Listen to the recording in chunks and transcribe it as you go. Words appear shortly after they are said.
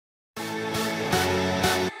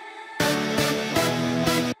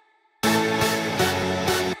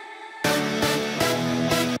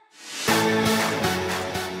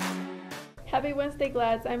Happy Wednesday,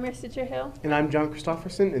 Glads. I'm your Stitcher Hill. And I'm John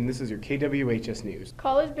Christofferson, and this is your KWHS News.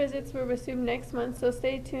 College visits will resume next month, so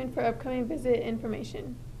stay tuned for upcoming visit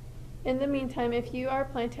information. In the meantime, if you are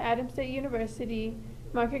applying to Adams State University,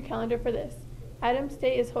 mark your calendar for this. Adams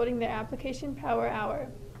State is holding their Application Power Hour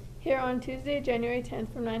here on Tuesday, January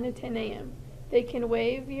 10th from 9 to 10 a.m. They can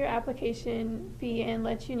waive your application fee and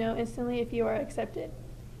let you know instantly if you are accepted.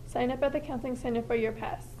 Sign up at the counseling center for your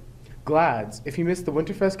pass. Glads, if you missed the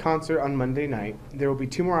Winterfest concert on Monday night, there will be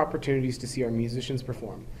 2 more opportunities to see our musicians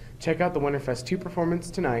perform. Check out the Winterfest 2 performance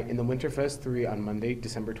tonight and the Winterfest 3 on Monday,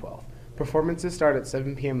 December 12th. Performances start at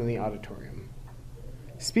 7 p.m. in the auditorium.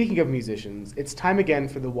 Speaking of musicians, it's time again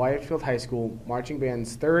for the Whitefield High School Marching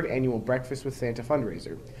Band's 3rd annual Breakfast with Santa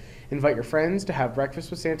fundraiser. Invite your friends to have breakfast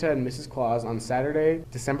with Santa and Mrs. Claus on Saturday,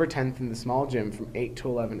 December 10th in the small gym from 8 to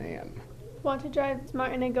 11 a.m. Want to drive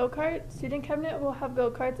smart in a go-kart? Student Cabinet will have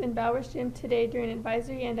go-karts in Bowers Gym today during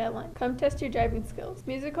advisory and at lunch. Come test your driving skills.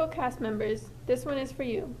 Musical cast members, this one is for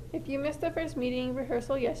you. If you missed the first meeting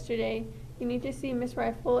rehearsal yesterday, you need to see Miss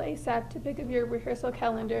Rifle ASAP to pick up your rehearsal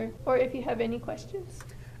calendar, or if you have any questions.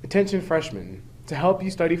 Attention freshmen. To help you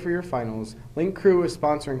study for your finals, Link Crew is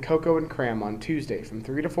sponsoring Cocoa and Cram on Tuesday from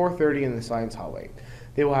 3 to 4:30 in the Science Hallway.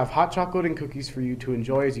 They will have hot chocolate and cookies for you to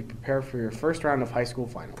enjoy as you prepare for your first round of high school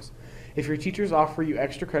finals. If your teachers offer you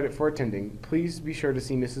extra credit for attending, please be sure to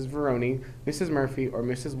see Mrs. Veroni, Mrs. Murphy, or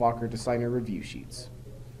Mrs. Walker to sign your review sheets.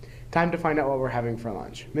 Time to find out what we're having for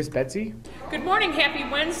lunch. Miss Betsy? Good morning, happy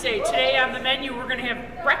Wednesday. Today on the menu we're going to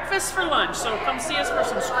have breakfast for lunch, so come see us for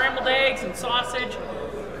some scrambled eggs and sausage.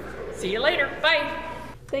 See you later. Bye.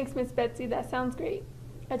 Thanks, Miss Betsy. That sounds great.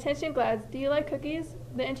 Attention, Glads. Do you like cookies?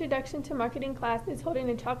 The Introduction to Marketing class is holding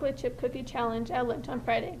a chocolate chip cookie challenge at lunch on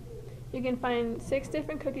Friday. You can find 6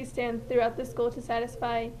 different cookie stands throughout the school to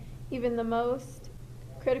satisfy even the most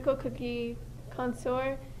critical cookie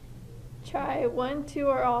connoisseur. Try 1, 2,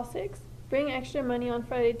 or all 6. Bring extra money on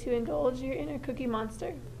Friday to indulge your inner cookie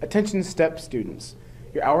monster. Attention STEP students.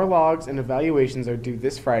 Your hour logs and evaluations are due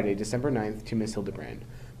this Friday, December 9th to Miss Hildebrand.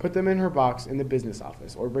 Put them in her box in the business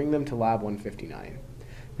office or bring them to Lab 159.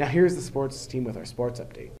 Now here's the sports team with our sports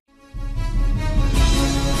update.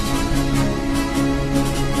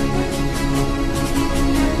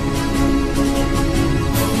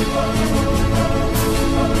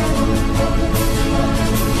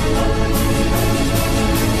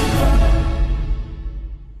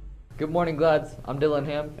 Good morning, Glads. I'm Dylan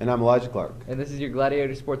Ham. And I'm Elijah Clark. And this is your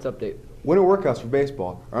Gladiator Sports Update. Winter workouts for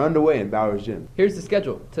baseball are underway in Bowers Gym. Here's the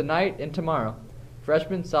schedule. Tonight and tomorrow,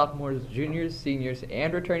 freshmen, sophomores, juniors, seniors,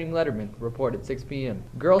 and returning lettermen report at 6 p.m.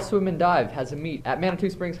 Girls Swim and Dive has a meet at Manitou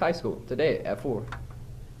Springs High School today at 4.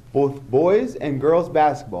 Both boys and girls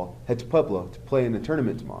basketball head to Pueblo to play in the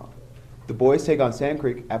tournament tomorrow. The boys take on Sand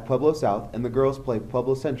Creek at Pueblo South, and the girls play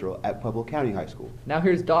Pueblo Central at Pueblo County High School. Now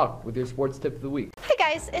here's Doc with your sports tip of the week. Hey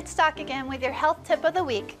guys, it's Doc again with your health tip of the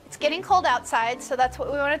week. It's getting cold outside, so that's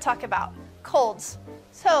what we want to talk about. Colds.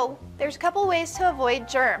 So, there's a couple ways to avoid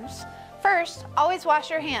germs. First, always wash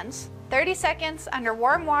your hands. 30 seconds under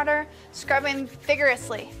warm water, scrubbing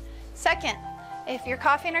vigorously. Second, if you're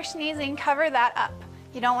coughing or sneezing, cover that up.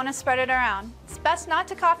 You don't want to spread it around. It's best not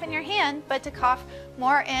to cough in your hand, but to cough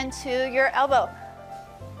more into your elbow.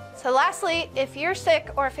 So lastly, if you're sick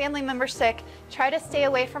or a family member sick, try to stay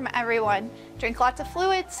away from everyone. Drink lots of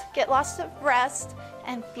fluids, get lots of rest,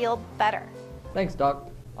 and feel better. Thanks,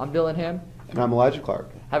 Doc. I'm Dylan Ham. And I'm Elijah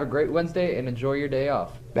Clark. Have a great Wednesday and enjoy your day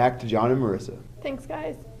off. Back to John and Marissa. Thanks,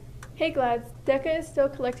 guys. Hey, Glads. DECA is still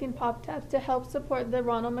collecting pop tabs to help support the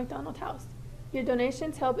Ronald McDonald House. Your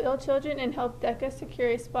donations help ill children and help DECA secure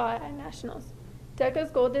a spot at Nationals. DECA's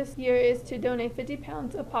goal this year is to donate 50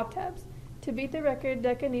 pounds of pop tabs. To beat the record,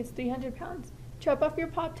 DECA needs 300 pounds. Drop off your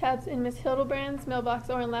pop tabs in Miss Hildebrand's mailbox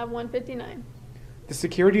or in Lab 159. The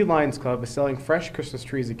Security Lions Club is selling fresh Christmas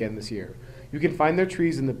trees again this year. You can find their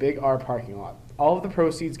trees in the Big R parking lot. All of the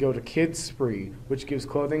proceeds go to Kids Spree, which gives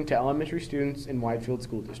clothing to elementary students in Whitefield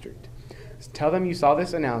School District. Tell them you saw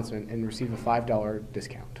this announcement and receive a $5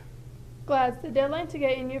 discount. Glads, the deadline to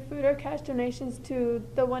get in your food or cash donations to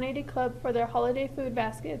the 180 Club for their holiday food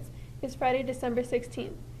baskets is Friday, December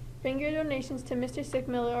 16th. Bring your donations to Mr.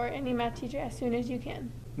 Sickmiller or any math teacher as soon as you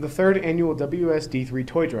can. The 3rd annual WSD3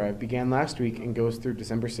 Toy Drive began last week and goes through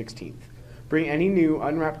December 16th. Bring any new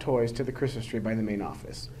unwrapped toys to the Christmas tree by the main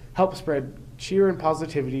office. Help spread cheer and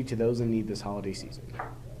positivity to those in need this holiday season.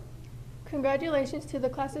 Congratulations to the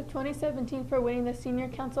class of 2017 for winning the Senior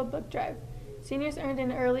Council Book Drive. Seniors earned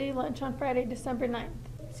an early lunch on Friday, December 9th.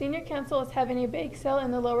 Senior Council is having a bake sale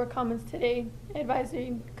in the lower commons today.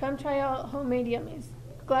 Advisory, come try out homemade yummies.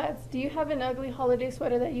 Glads, do you have an ugly holiday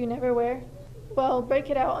sweater that you never wear? Well, break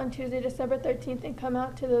it out on Tuesday, December 13th and come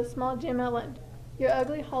out to the small gym at Lund. Your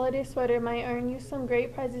ugly holiday sweater might earn you some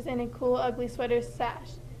great prizes and a cool ugly sweater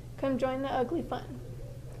sash. Come join the ugly fun.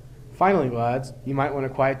 Finally, lads, you might want to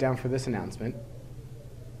quiet down for this announcement.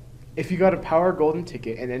 If you got a Power Golden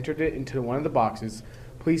ticket and entered it into one of the boxes,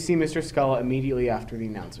 please see Mr. Scala immediately after the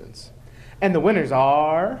announcements. And the winners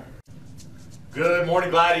are... Good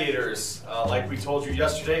morning, Gladiators. Like we told you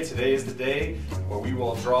yesterday, today is the day where we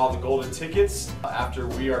will draw the golden tickets. After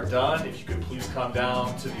we are done, if you could please come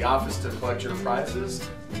down to the office to collect your prizes,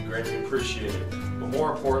 we greatly appreciate it. But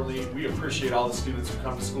more importantly, we appreciate all the students who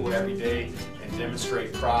come to school every day and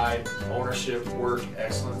demonstrate pride, ownership, work,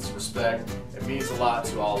 excellence, respect. It means a lot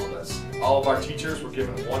to all of us. All of our teachers were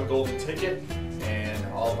given one golden ticket,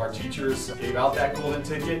 and all of our teachers gave out that golden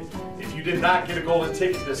ticket. If you did not get a golden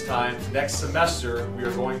ticket this time, next semester we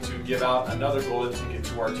are going to give out another golden ticket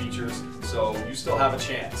to our teachers, so you still have a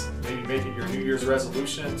chance. Maybe make it your New Year's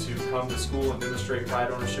resolution to come to school and demonstrate pride,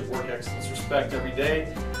 ownership, work, excellence, respect every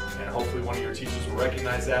day, and hopefully one of your teachers will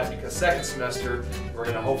recognize that, because second semester we're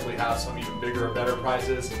going to hopefully have some even bigger and better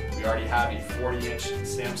prizes. We already have a 40-inch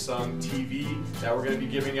Samsung TV that we're going to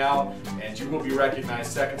be giving out, and you will be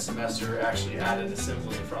recognized second semester actually at an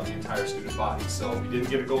assembly in front of the entire student body. So if you didn't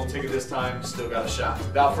get a golden ticket this time, you still got a shot.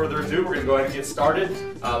 Without further ado, we're going to go ahead and get started.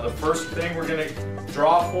 The first thing we're going to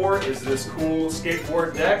draw for is this cool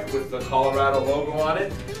skateboard deck with the Colorado logo on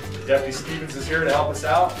it. Deputy Stevens is here to help us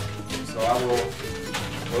out, so I will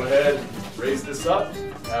go ahead and raise this up,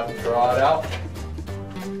 have him draw it out.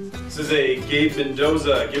 This is a Gabe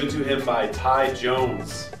Mendoza given to him by Ty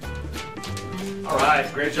Jones. All right,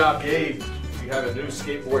 great job, Gabe. We have a new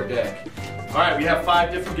skateboard deck. All right, we have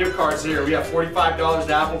 5 different gift cards here. We have $45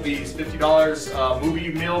 to Applebee's, $50 movie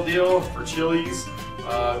meal deal for Chili's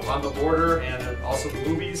on the border, and also the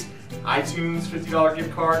movies. iTunes $50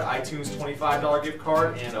 gift card, iTunes $25 gift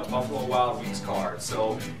card, and a Buffalo Wild Wings card.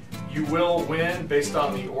 So you will win based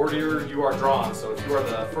on the order you are drawn. So if you are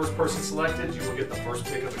the first person selected, you will get the first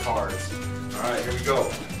pick of the cards. All right, here we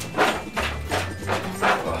go.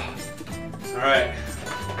 All right.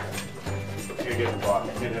 Can't get the bottom,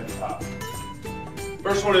 can't hit the top.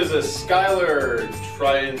 First one is a Skylar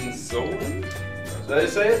Trianzone. Is that how you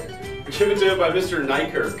say it? Given to him by Mr.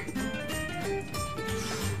 Nykirk.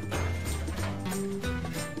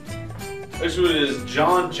 Next one is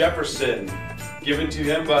John Jefferson, given to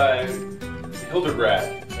him by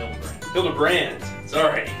Hildebrand.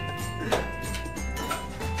 Sorry.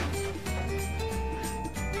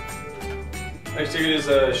 Next ticket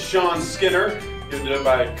is Sean Skinner, given to him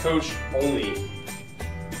by Coach Only.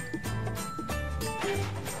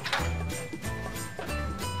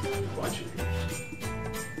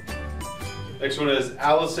 Next one is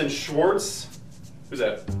Allison Schwartz. Who's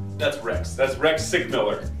that? That's Rex. That's Rex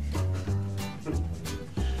Sigmiller.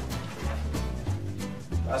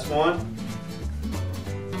 Last one.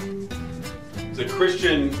 It's a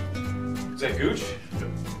Christian. Is that Gooch?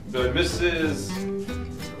 The Mrs.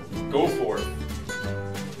 Goforth.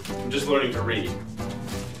 I'm just learning to read.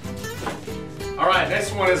 All right,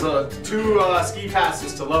 next one is 2 ski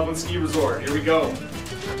passes to Loveland Ski Resort. Here we go.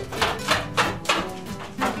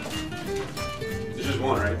 There's just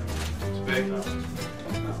one, right? It's big. No.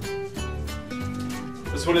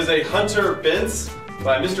 This one is a Hunter Benz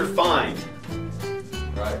by Mr. Fine.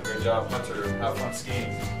 All right, great job, Hunter. Have fun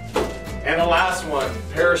skiing. And the last one,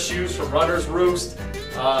 pair of shoes from Runner's Roost.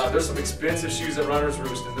 There's some expensive shoes at Runner's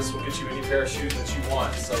Roost, and this will get you any pair of shoes that you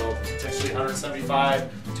want. So potentially $175,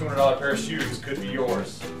 $200 pair of shoes could be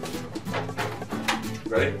yours.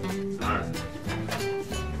 Ready? All right.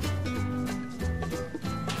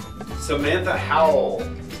 Samantha Howell,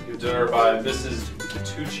 given to her by Mrs.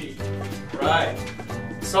 Tucci. Right.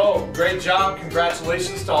 So, great job.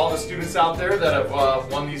 Congratulations to all the students out there that have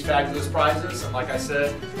won these fabulous prizes. And like I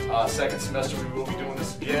said, second semester we will be doing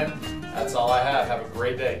this again. That's all I have. Have a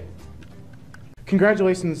great day.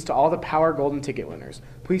 Congratulations to all the Power Golden ticket winners.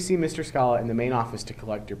 Please see Mr. Scala in the main office to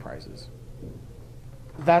collect your prizes.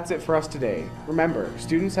 That's it for us today. Remember,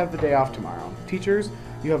 students have the day off tomorrow. Teachers,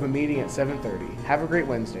 you have a meeting at 7:30. Have a great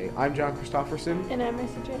Wednesday. I'm John Christofferson. And I'm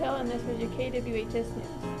Mr. Hill, and this was your KWHS News.